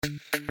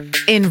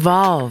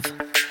Involve,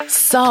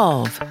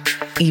 solve,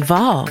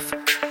 evolve.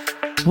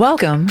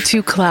 Welcome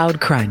to Cloud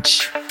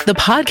Crunch, the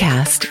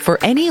podcast for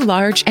any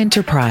large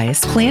enterprise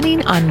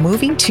planning on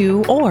moving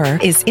to or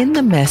is in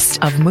the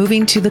midst of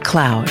moving to the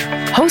cloud.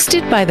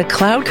 Hosted by the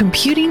cloud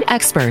computing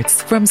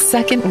experts from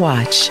Second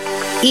Watch,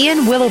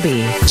 Ian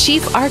Willoughby,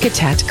 Chief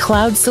Architect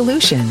Cloud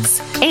Solutions,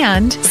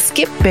 and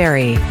Skip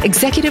Berry,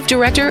 Executive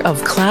Director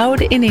of Cloud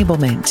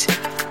Enablement.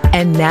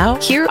 And now,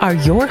 here are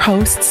your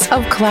hosts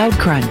of Cloud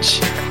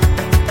Crunch.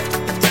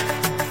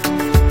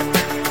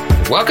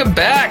 Welcome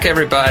back,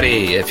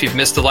 everybody. If you've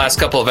missed the last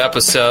couple of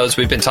episodes,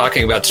 we've been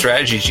talking about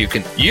strategies you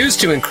can use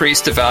to increase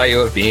the value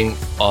of being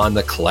on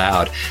the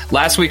cloud.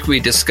 Last week,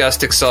 we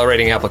discussed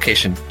accelerating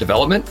application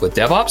development with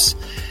DevOps.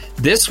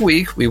 This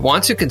week, we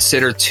want to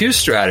consider two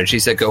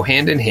strategies that go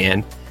hand in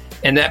hand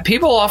and that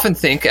people often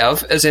think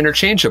of as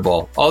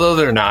interchangeable, although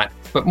they're not,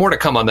 but more to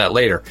come on that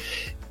later.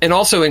 And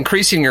also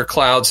increasing your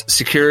cloud's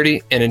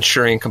security and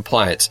ensuring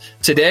compliance.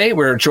 Today,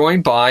 we're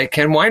joined by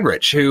Ken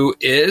Weinreich, who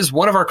is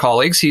one of our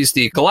colleagues. He's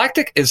the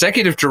Galactic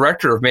Executive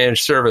Director of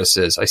Managed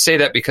Services. I say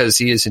that because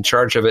he is in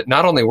charge of it,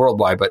 not only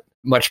worldwide, but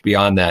much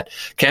beyond that.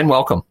 Ken,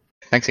 welcome.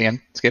 Thanks,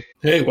 Ian. Skip.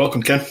 Hey,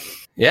 welcome, Ken.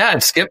 Yeah,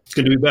 and Skip. It's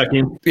good to be back,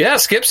 Ian. Yeah,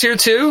 Skip's here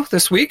too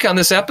this week on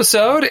this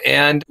episode,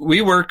 and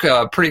we work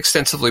pretty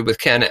extensively with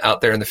Ken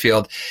out there in the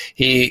field.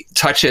 He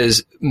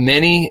touches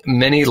many,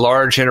 many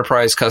large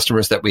enterprise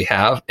customers that we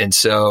have, and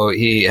so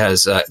he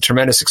has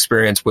tremendous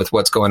experience with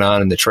what's going on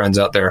and the trends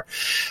out there.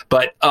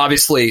 But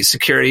obviously,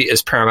 security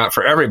is paramount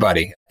for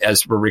everybody.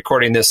 As we're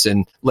recording this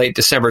in late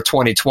December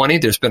 2020,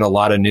 there's been a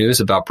lot of news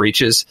about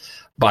breaches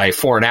by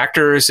foreign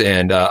actors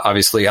and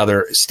obviously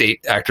other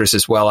state actors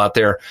as well out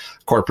there,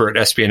 corporate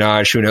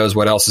espionage, who knows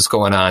what else is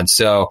going on.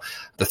 So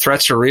the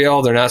threats are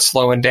real. They're not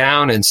slowing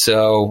down. And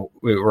so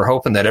we're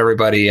hoping that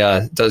everybody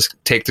does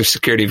take their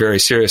security very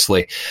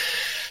seriously.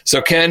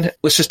 So Ken,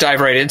 let's just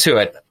dive right into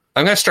it.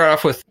 I'm going to start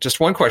off with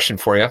just one question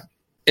for you.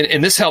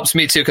 And this helps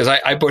me too, because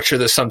I butcher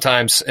this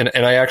sometimes and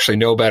I actually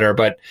know better,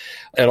 but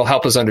it'll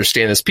help us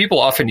understand this. People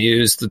often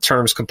use the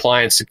terms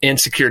compliance and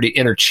security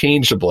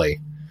interchangeably,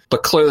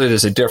 but clearly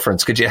there's a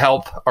difference. Could you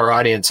help our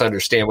audience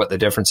understand what the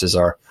differences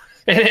are?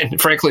 And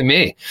frankly,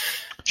 me.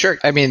 Sure.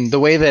 I mean, the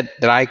way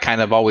that I kind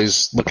of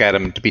always look at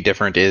them to be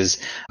different is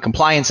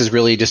compliance is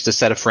really just a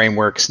set of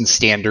frameworks and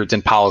standards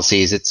and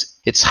policies.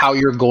 It's how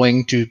you're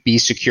going to be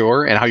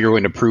secure and how you're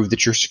going to prove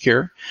that you're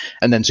secure.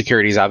 And then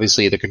security is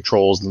obviously the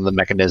controls and the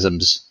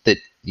mechanisms that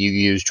you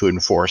use to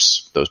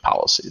enforce those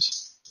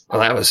policies.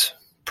 Well, that was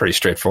pretty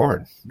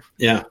straightforward.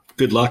 Yeah.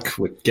 Good luck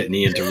with getting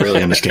Ian to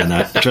really understand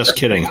that. Just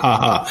kidding.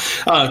 Ha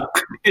ha.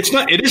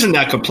 It isn't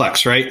that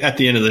complex, right? At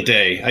the end of the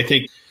day, I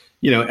think,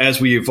 as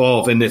we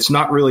evolve, and it's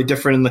not really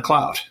different in the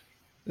cloud.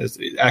 Is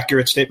the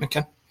accurate statement,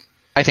 Ken?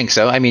 I think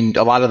so. I mean,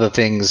 a lot of the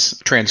things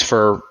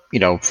transfer,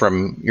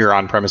 from your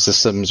on-premise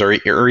systems or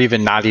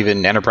even not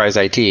even enterprise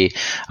IT.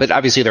 But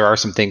obviously there are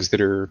some things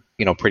that are,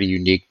 pretty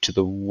unique to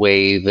the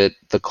way that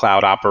the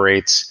cloud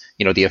operates,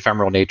 the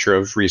ephemeral nature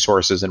of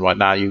resources and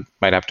whatnot. You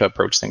might have to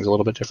approach things a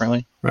little bit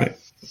differently. Right.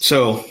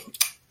 So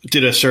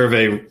did a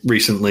survey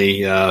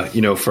recently,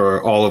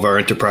 for all of our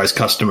enterprise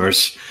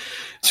customers.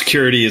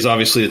 Security is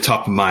obviously the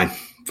top of mind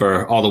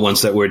for all the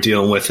ones that we're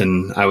dealing with,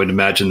 and I would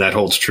imagine that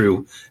holds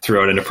true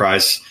throughout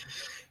enterprise.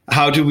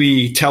 How do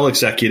we tell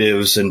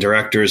executives and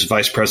directors,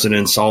 vice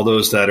presidents, all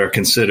those that are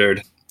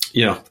considered,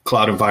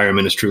 cloud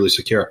environment is truly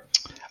secure?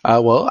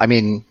 Well, I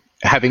mean,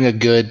 having a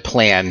good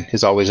plan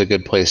is always a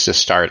good place to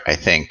start, I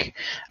think.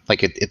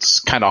 Like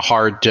it's kind of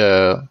hard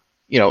to,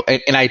 in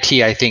IT,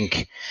 I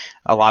think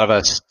a lot of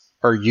us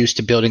are used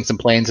to building some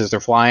planes as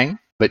they're flying.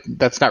 But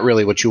that's not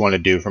really what you want to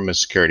do from a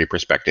security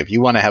perspective.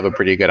 You want to have a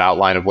pretty good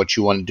outline of what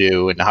you want to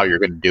do and how you're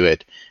going to do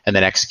it and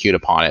then execute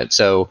upon it.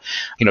 So,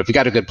 if you've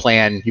got a good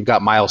plan, you've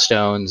got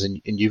milestones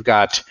and you've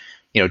got,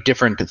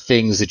 different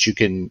things that you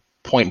can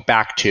point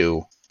back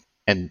to.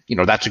 And,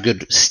 that's a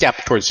good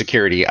step towards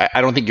security. I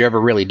don't think you're ever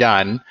really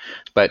done,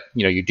 but,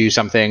 you do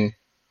something,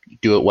 you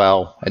do it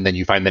well, and then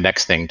you find the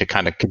next thing to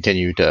kind of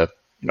continue to,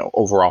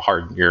 overall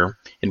harden your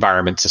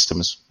environment,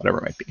 systems, whatever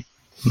it might be.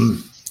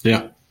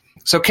 Yeah.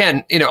 So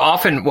Ken,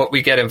 often what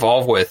we get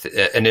involved with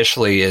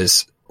initially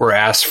is we're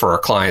asked for our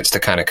clients to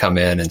kind of come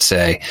in and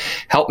say,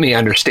 help me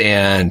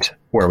understand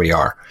where we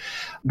are.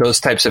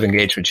 Those types of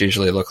engagements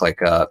usually look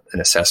like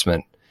an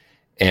assessment.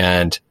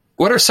 And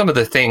what are some of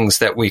the things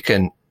that we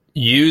can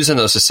use in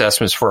those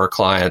assessments for our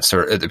clients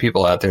or the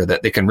people out there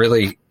that they can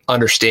really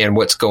understand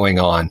what's going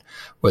on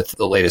with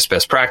the latest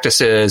best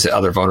practices,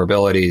 other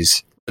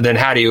vulnerabilities? And then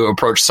how do you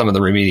approach some of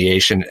the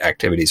remediation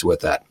activities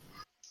with that?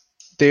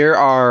 There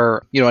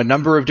are, a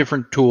number of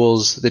different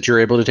tools that you're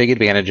able to take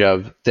advantage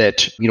of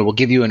that, will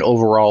give you an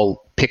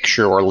overall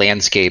picture or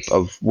landscape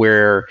of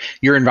where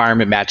your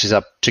environment matches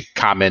up to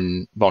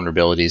common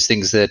vulnerabilities,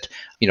 things that,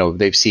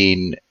 they've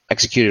seen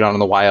executed on in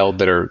the wild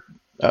that are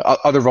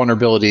other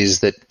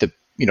vulnerabilities that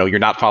you're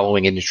not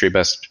following industry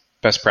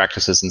best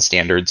practices and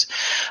standards.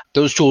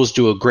 Those tools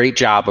do a great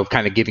job of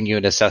kind of giving you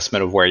an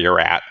assessment of where you're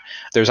at.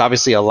 There's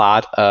obviously a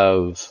lot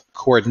of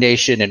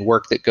coordination and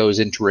work that goes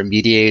into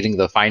remediating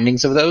the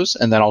findings of those,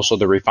 and then also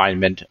the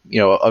refinement.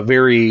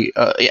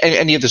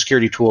 Any of the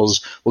security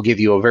tools will give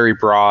you a very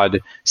broad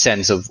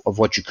sense of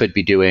what you could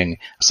be doing.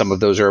 Some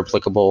of those are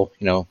applicable,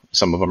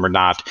 some of them are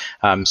not.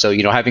 So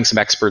having some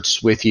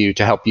experts with you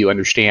to help you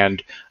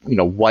understand,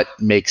 what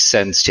makes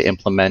sense to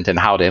implement and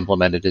how to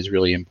implement it is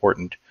really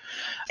important.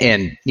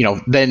 And,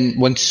 then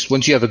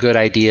once you have a good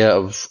idea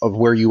of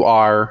where you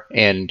are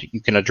and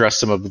you can address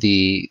some of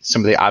the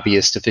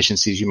obvious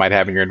deficiencies you might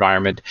have in your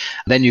environment,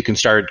 then you can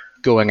start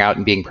going out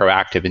and being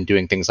proactive and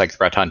doing things like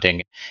threat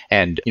hunting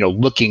and,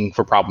 looking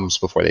for problems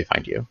before they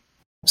find you.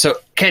 So,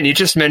 Ken, you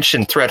just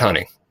mentioned threat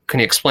hunting. Can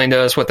you explain to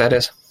us what that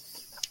is?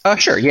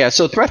 Sure. Yeah.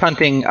 So threat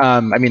hunting,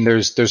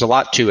 there's a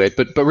lot to it,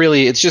 but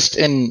really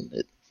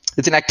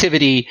it's an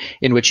activity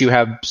in which you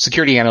have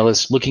security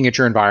analysts looking at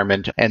your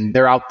environment, and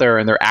they're out there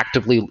and they're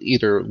actively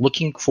either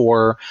looking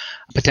for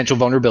potential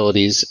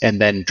vulnerabilities and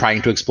then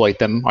trying to exploit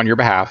them on your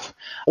behalf,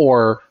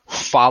 or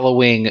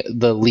following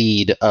the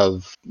lead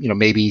of,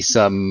 maybe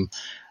some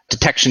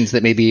detections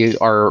that maybe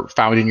are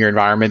found in your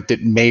environment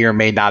that may or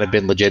may not have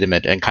been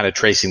legitimate, and kind of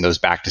tracing those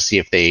back to see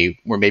if they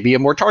were maybe a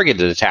more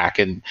targeted attack.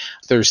 And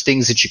there's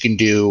things that you can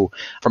do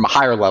from a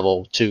higher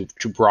level to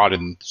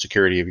broaden the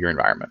security of your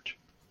environment.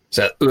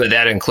 So would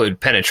that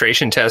include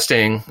penetration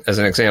testing as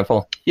an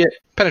example? Yeah,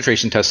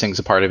 penetration testing is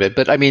a part of it.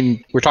 But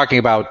we're talking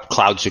about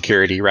cloud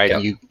security,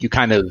 right? Yep. You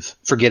kind of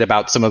forget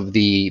about some of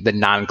the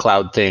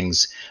non-cloud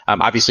things.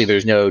 Obviously,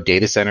 there's no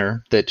data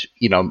center that,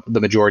 the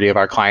majority of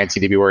our clients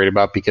need to be worried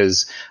about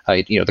because,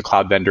 the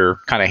cloud vendor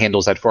kind of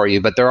handles that for you.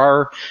 But there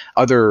are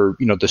other,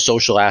 the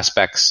social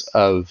aspects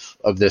of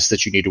this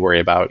that you need to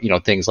worry about,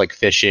 things like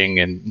phishing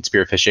and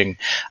spear phishing,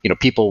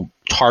 people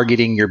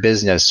targeting your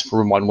business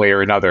from one way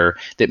or another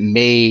that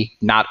may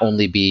not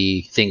only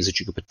be things that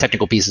you could put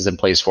technical pieces in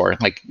place for.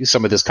 Like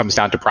some of this comes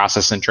down to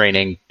process and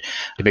training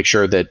to make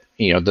sure that,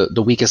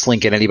 the weakest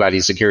link in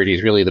anybody's security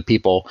is really the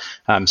people.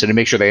 So to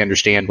make sure they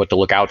understand what to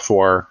look out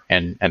for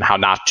and how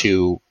not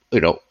to,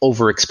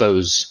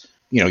 overexpose,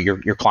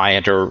 your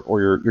client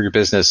or your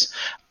business.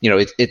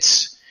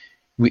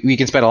 We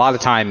can spend a lot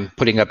of time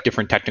putting up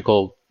different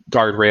technical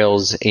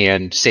guardrails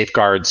and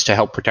safeguards to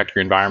help protect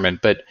your environment.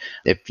 But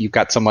if you've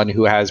got someone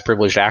who has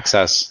privileged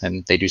access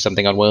and they do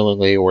something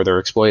unwillingly or they're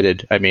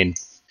exploited,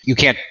 you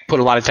can't put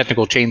a lot of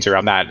technical chains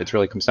around that. It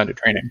really comes down to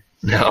training.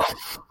 No,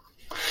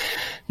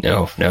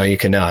 you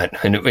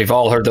cannot. And we've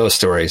all heard those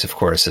stories, of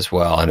course, as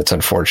well. And it's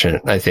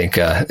unfortunate. I think,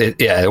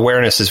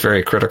 awareness is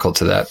very critical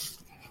to that.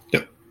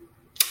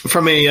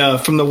 From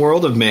the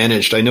world of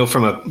managed, I know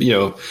from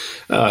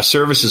a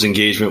services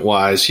engagement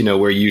wise,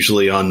 we're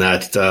usually on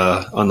that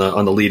on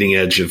the leading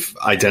edge of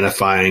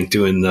identifying,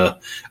 doing the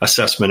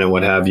assessment and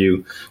what have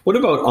you. What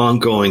about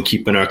ongoing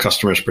keeping our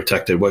customers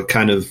protected?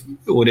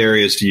 What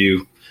areas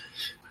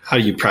how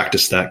do you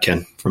practice that,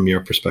 Ken, from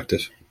your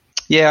perspective?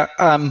 Yeah,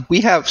 we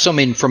have,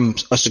 from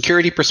a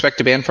security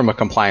perspective and from a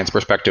compliance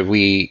perspective,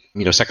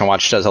 Second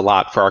Watch does a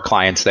lot for our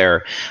clients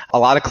there. A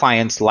lot of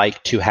clients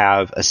like to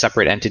have a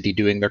separate entity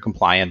doing their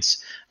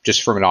compliance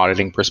just from an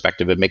auditing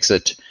perspective. It makes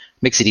it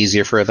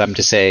easier for them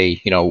to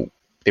say,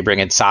 they bring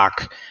in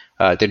SOC,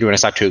 they're doing a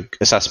SOC 2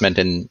 assessment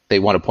and they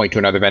want to point to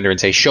another vendor and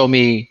say, show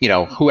me,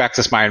 who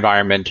accessed my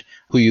environment,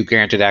 who you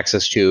granted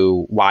access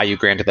to, why you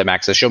granted them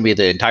access. Show me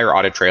the entire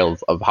audit trail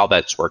of how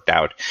that's worked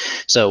out.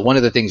 So one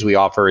of the things we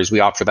offer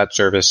that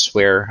service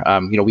where,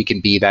 we can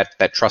be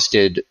that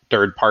trusted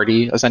third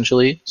party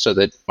essentially so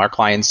that our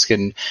clients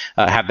can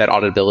have that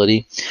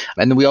auditability.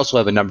 And then we also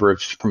have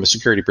from a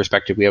security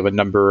perspective, we have a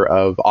number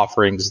of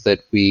offerings that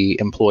we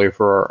employ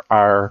for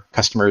our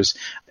customers.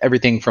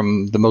 Everything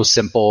from the most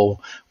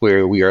simple,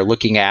 where we are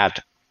looking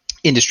at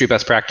industry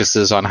best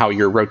practices on how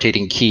you're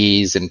rotating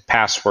keys and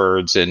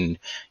passwords and,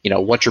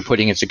 what you're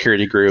putting in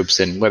security groups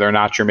and whether or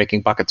not you're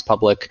making buckets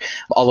public,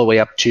 all the way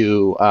up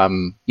to,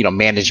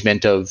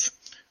 management of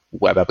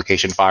web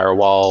application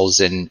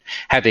firewalls and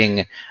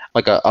having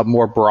like a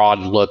more broad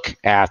look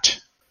at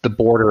the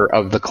border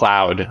of the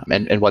cloud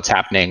and what's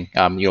happening,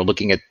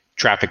 looking at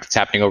traffic that's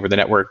happening over the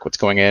network, what's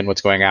going in,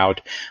 what's going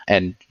out,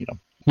 and,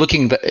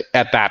 looking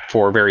at that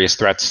for various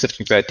threats,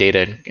 sifting through that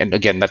data. And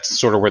again, that's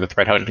sort of where the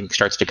threat hunting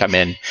starts to come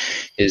in,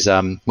 is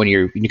when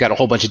you got a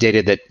whole bunch of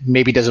data that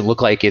maybe doesn't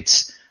look like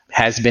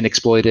has been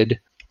exploited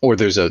or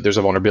there's a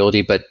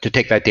vulnerability, but to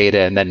take that data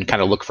and then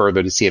kind of look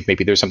further to see if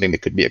maybe there's something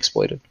that could be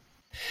exploited.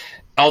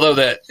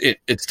 Although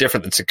it's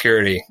different than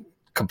security,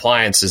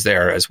 compliance is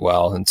there as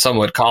well. And some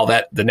would call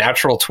that the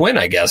natural twin,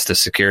 I guess, to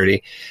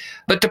security.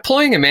 But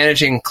deploying and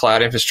managing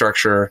cloud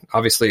infrastructure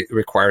obviously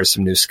requires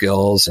some new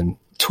skills and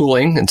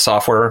tooling and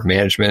software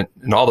management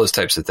and all those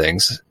types of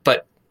things.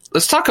 But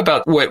let's talk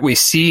about what we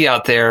see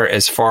out there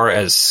as far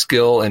as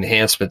skill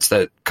enhancements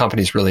that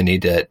companies really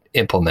need to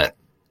implement.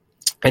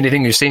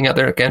 Anything you're seeing out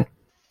there, again?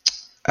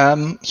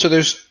 So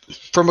there's,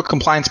 from a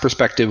compliance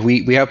perspective,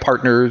 we have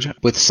partnered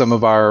with some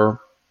of our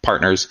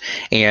partners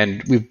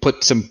and we've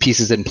put some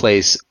pieces in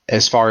place.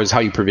 as far as how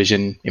you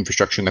provision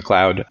infrastructure in the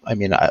cloud, I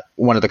mean,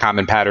 one of the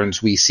common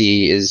patterns we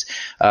see is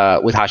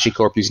with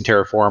HashiCorp using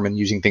Terraform and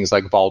using things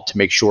like Vault to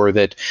make sure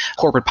that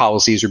corporate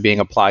policies are being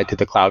applied to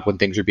the cloud when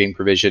things are being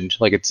provisioned.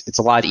 Like it's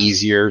a lot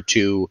easier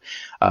to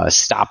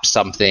stop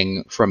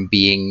something from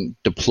being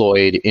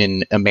deployed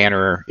in a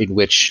manner in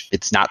which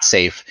it's not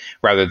safe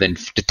rather than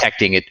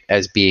detecting it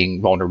as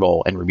being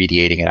vulnerable and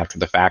remediating it after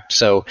the fact.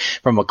 So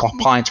from a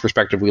compliance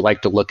perspective, we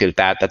like to look at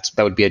that.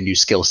 That would be a new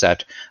skill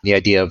set. The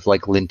idea of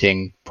like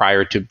linting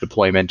prior to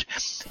deployment.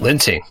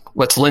 Linting.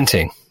 What's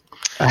linting?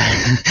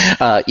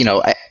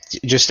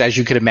 Just as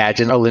you could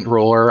imagine, a lint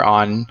roller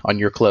on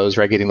your clothes,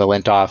 right? Getting the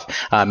lint off.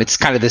 It's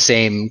kind of the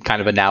same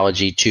kind of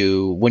analogy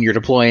to when you're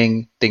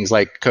deploying things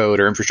like code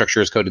or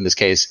infrastructure as code in this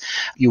case.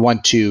 You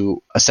want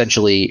to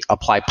essentially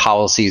apply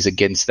policies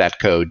against that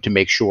code to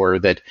make sure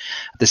that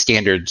the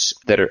standards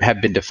that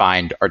have been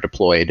defined are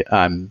deployed.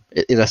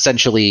 It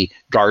essentially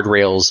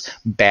guardrails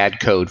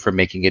bad code from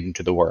making it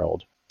into the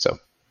world. So,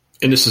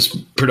 and this is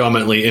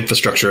predominantly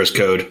infrastructure as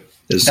code.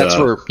 That's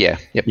where, yeah.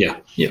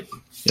 Yep.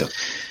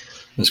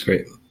 That's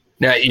great.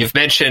 Now, you've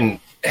mentioned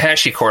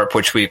HashiCorp,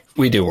 which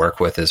we do work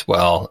with as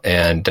well,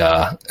 and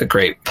a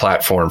great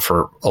platform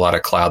for a lot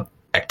of cloud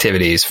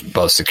activities,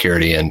 both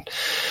security and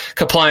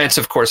compliance,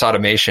 of course,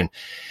 automation.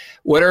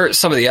 What are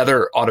some of the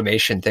other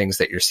automation things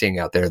that you're seeing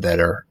out there that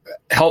are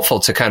helpful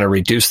to kind of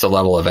reduce the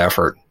level of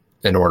effort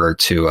in order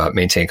to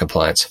maintain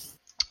compliance?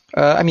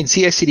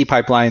 CI/CD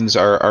pipelines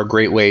are a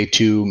great way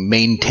to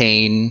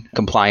maintain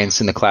compliance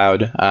in the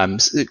cloud.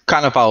 It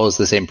kind of follows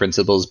the same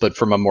principles, but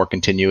from a more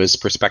continuous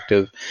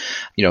perspective.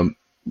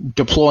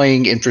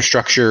 Deploying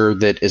infrastructure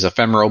that is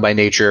ephemeral by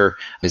nature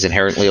is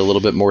inherently a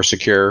little bit more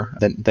secure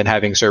than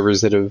having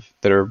servers that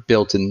are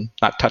built and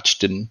not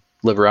touched and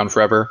live around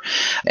forever.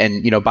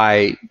 And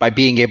by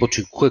being able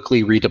to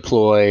quickly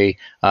redeploy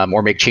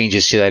or make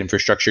changes to that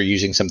infrastructure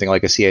using something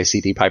like a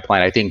CI/CD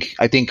pipeline, I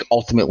think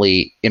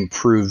ultimately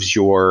improves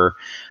your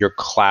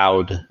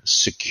cloud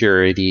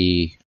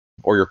security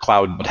or your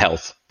cloud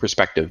health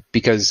perspective.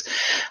 Because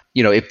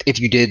if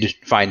you did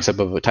find some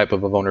of a type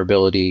of a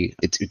vulnerability,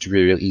 it's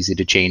really, really easy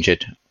to change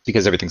it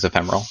because everything's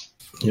ephemeral.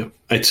 Yeah,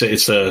 I'd say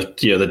it's the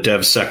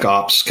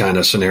DevSecOps kind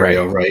of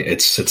scenario, right?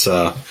 It's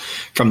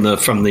from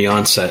the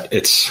onset,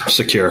 it's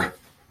secure.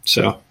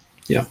 So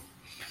yeah,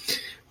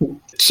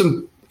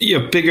 some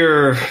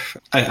bigger,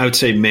 I would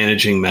say,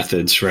 managing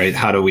methods, right?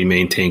 How do we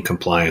maintain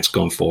compliance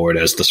going forward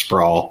as the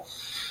sprawl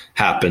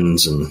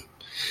happens, and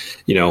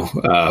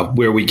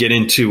where we get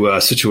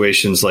into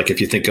situations like if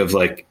you think of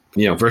like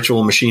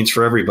virtual machines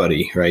for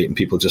everybody, right? And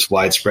people just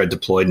widespread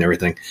deployed and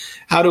everything.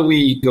 How do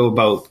we go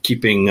about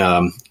keeping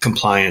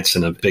compliance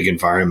in a big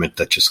environment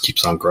that just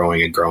keeps on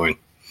growing and growing?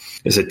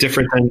 Is it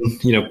different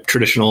than,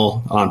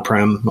 traditional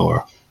on-prem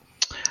or?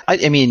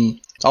 I mean,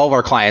 all of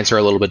our clients are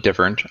a little bit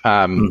different.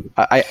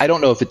 I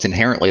don't know if it's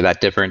inherently that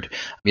different.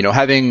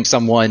 Having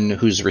someone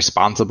who's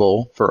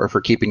responsible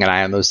for keeping an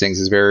eye on those things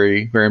is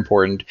very, very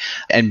important.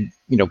 And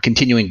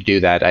continuing to do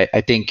that,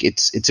 I think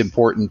it's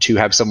important to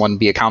have someone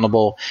be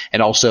accountable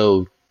and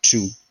also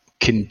to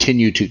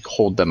continue to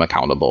hold them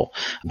accountable.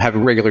 Have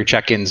regular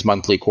check-ins,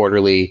 monthly,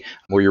 quarterly,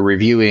 where you're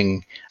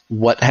reviewing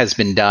what has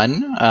been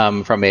done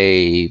from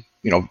a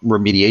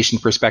remediation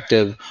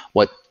perspective,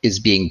 what is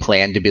being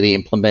planned to be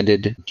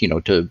implemented,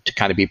 to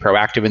kind of be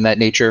proactive in that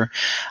nature,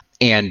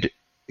 and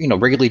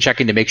regularly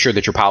checking to make sure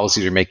that your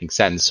policies are making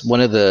sense. One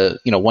of the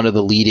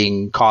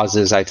leading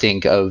causes, I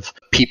think, of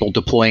people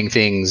deploying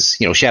things,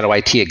 shadow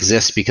IT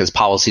exists because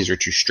policies are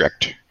too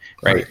strict.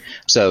 Right.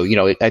 So,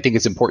 I think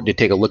it's important to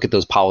take a look at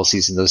those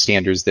policies and those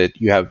standards that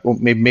you have. Well,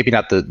 maybe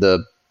not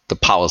the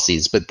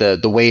policies, but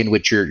the way in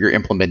which you're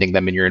implementing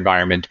them in your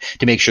environment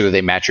to make sure that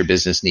they match your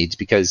business needs.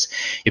 Because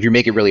if you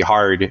make it really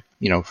hard,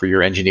 for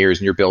your engineers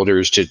and your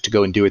builders to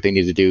go and do what they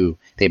need to do,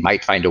 they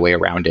might find a way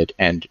around it.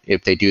 And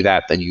if they do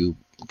that, then you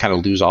kind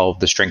of lose all of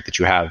the strength that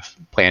you have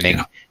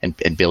planning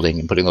and building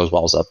and putting those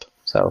walls up.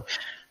 So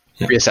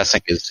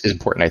reassessing is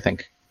important, I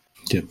think.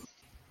 Yeah,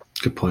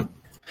 good point.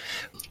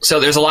 So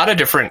there's a lot of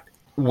different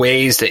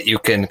ways that you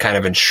can kind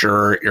of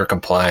ensure your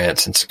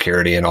compliance and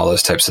security and all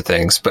those types of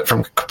things. But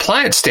from a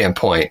compliance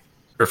standpoint,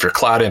 or for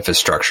cloud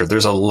infrastructure,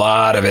 there's a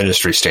lot of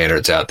industry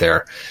standards out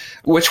there.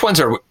 Which ones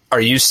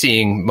are you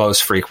seeing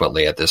most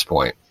frequently at this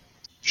point?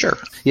 Sure.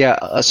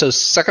 Yeah. So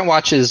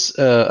SecondWatch is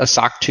a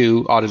SOC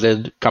 2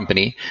 audited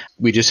company.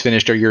 We just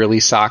finished our yearly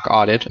SOC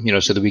audit,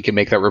 so that we can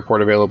make that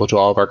report available to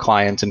all of our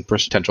clients and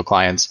potential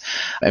clients.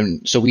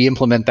 And so we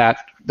implement that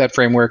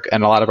framework,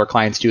 and a lot of our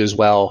clients do as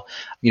well.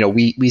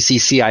 We see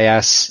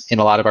CIS in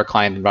a lot of our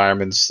client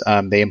environments.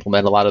 They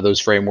implement a lot of those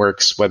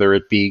frameworks, whether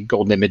it be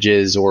golden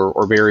images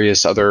or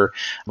various other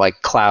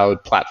like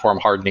cloud platform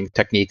hardening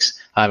techniques.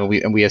 And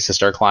we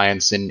assist our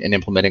clients in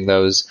implementing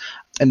those.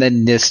 And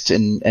then NIST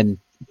and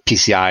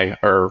PCI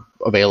are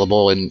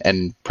available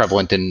and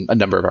prevalent in a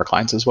number of our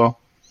clients as well.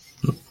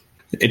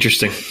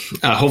 Interesting.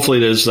 Hopefully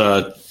there's,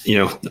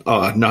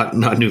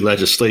 not new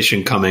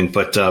legislation coming,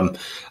 but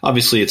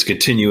obviously it's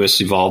continuous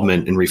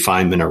evolvement and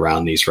refinement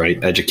around these,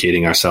 right?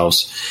 Educating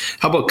ourselves.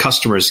 How about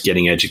customers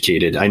getting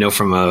educated? I know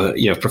from a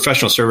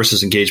professional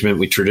services engagement,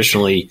 we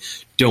traditionally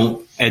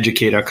don't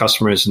educate our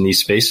customers in these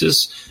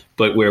spaces,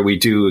 but where we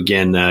do,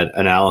 again, that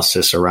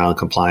analysis around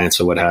compliance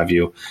or what have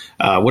you.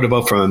 What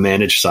about from a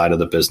managed side of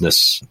the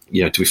business?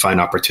 Do we find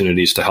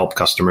opportunities to help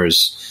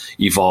customers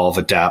evolve,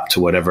 adapt to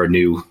whatever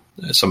new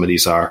some of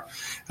these are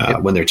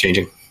when they're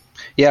changing?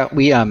 Yeah,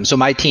 we so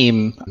my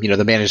team,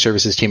 the managed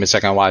services team at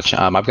Second Watch,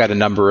 I've got a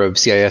number of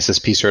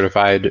CISSP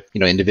certified,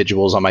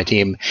 individuals on my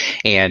team,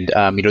 and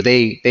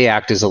they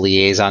act as a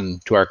liaison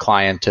to our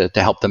client to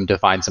help them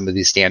define some of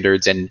these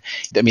standards. And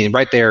I mean,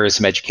 right there is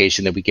some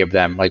education that we give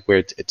them, like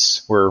we're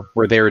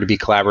there to be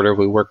collaborative.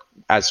 We work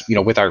as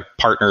with our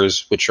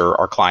partners, which are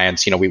our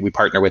clients. We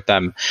partner with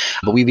them,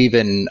 but we've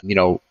even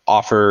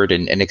offered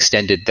and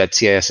extended that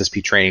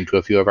CISSP training to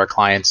a few of our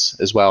clients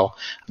as well.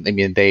 I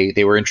mean,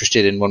 they were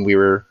interested in when we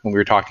were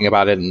talking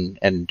about it,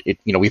 and it,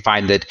 we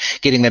find that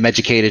getting them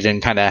educated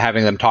and kind of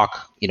having them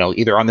talk,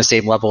 either on the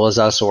same level as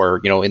us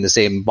or in the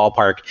same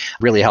ballpark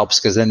really helps,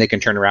 because then they can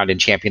turn around and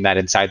champion that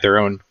inside their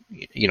own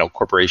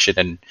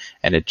corporation,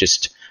 and it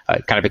just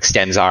kind of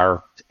extends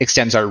our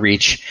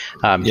reach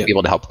to be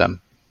able to help them.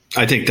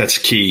 I think that's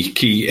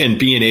key, and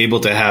being able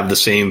to have the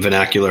same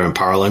vernacular and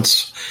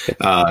parlance,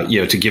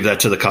 to give that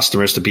to the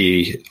customers to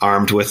be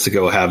armed with, to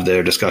go have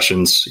their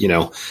discussions,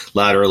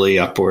 laterally,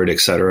 upward, et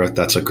cetera.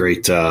 That's a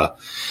great, and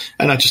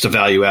not just a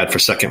value add for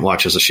Second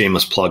Watch as a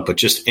shameless plug, but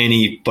just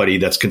anybody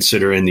that's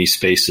considering these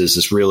spaces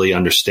is really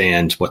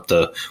understand what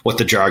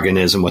the jargon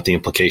is and what the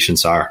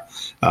implications are.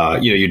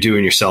 You're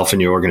doing yourself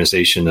and your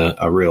organization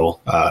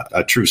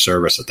a true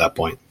service at that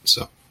point.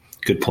 So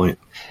good point.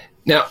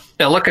 Now,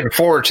 looking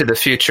forward to the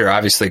future,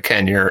 obviously,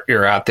 Ken,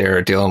 you're out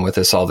there dealing with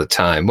this all the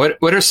time. What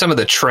are some of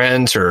the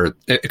trends, or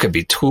it could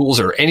be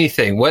tools or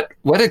anything? What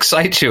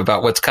excites you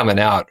about what's coming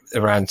out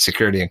around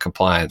security and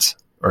compliance,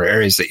 or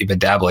areas that you've been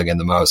dabbling in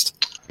the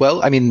most?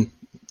 Well, I mean,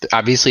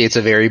 obviously, it's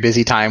a very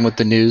busy time with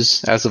the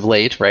news as of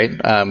late, right?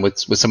 With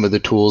some of the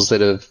tools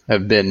that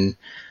have been.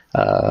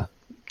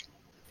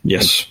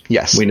 Yes,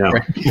 we know.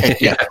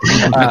 Yeah.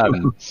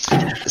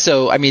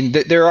 So, I mean,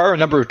 there are a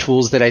number of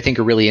tools that I think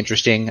are really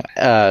interesting.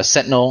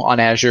 Sentinel on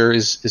Azure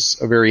is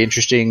a very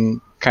interesting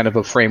kind of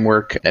a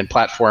framework and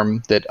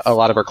platform that a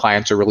lot of our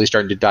clients are really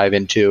starting to dive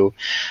into.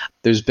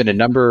 There's been a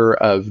number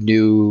of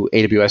new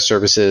AWS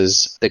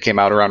services that came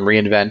out around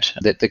reInvent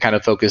that kind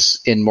of focus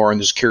in more on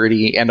the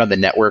security and on the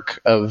network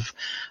of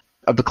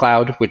the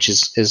cloud, which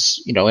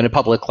is in a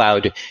public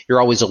cloud, you're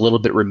always a little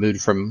bit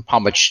removed from how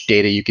much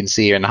data you can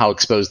see and how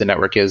exposed the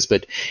network is.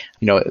 But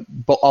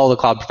all the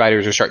cloud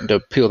providers are starting to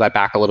peel that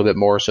back a little bit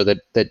more, so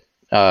that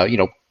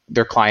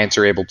their clients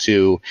are able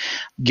to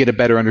get a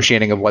better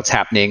understanding of what's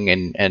happening,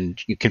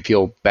 and you can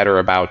feel better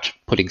about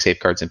putting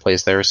safeguards in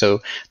place there.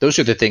 So those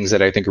are the things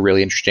that I think are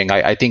really interesting.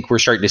 I think we're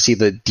starting to see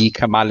the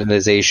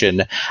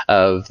decommoditization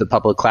of the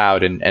public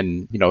cloud,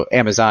 and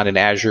Amazon and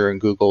Azure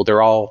and Google,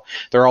 they're all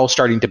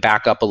starting to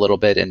back up a little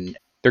bit, and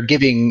they're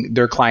giving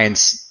their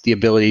clients the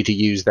ability to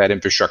use that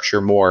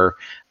infrastructure more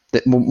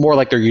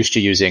like they're used to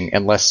using,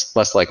 and less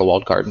like a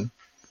walled garden.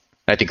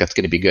 I think that's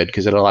going to be good,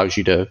 because it allows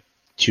you to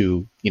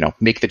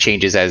make the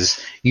changes as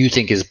you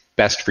think is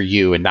best for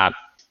you, and not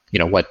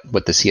what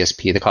the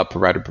CSP, the cloud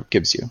provider,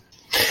 gives you.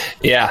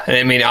 Yeah,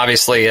 I mean,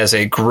 obviously, as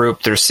a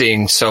group, they're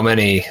seeing so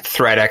many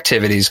threat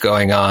activities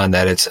going on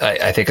that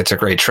I think it's a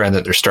great trend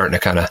that they're starting to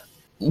kind of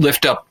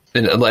lift up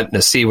and letting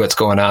us see what's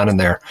going on in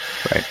there.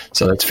 Right.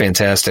 So that's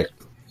fantastic.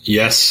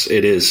 Yes,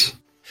 it is.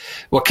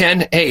 Well,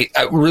 Ken, hey,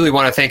 I really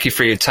want to thank you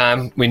for your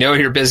time. We know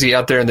you're busy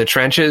out there in the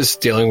trenches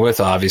dealing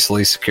with,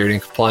 obviously, security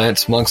and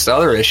compliance, amongst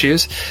other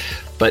issues.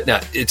 But no,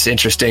 it's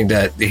interesting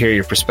to hear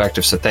your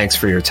perspective, so thanks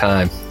for your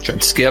time. Sure.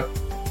 Skip,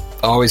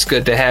 always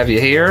good to have you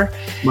here.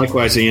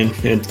 Likewise, Ian.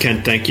 And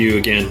Ken, thank you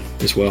again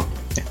as well.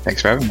 Yeah,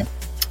 thanks for having me.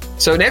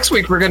 So next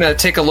week, we're going to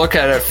take a look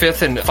at a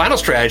fifth and final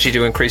strategy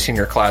to increasing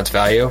your cloud's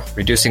value,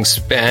 reducing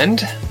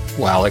spend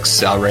while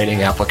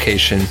accelerating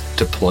application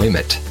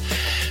deployment.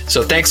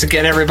 So thanks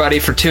again, everybody,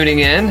 for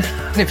tuning in.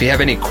 And if you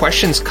have any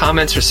questions,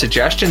 comments, or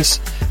suggestions,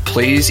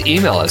 please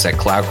email us at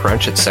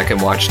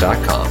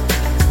cloudcrunch@secondwatch.com.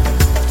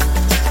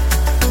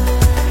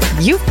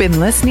 You've been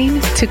listening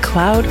to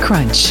Cloud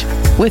Crunch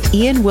with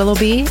Ian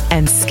Willoughby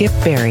and Skip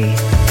Berry.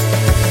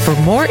 For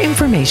more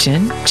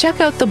information,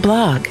 check out the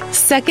blog,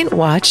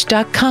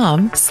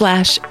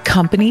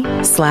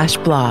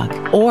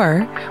 secondwatch.com/company/blog,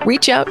 or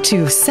reach out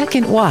to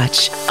Second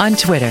Watch on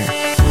Twitter.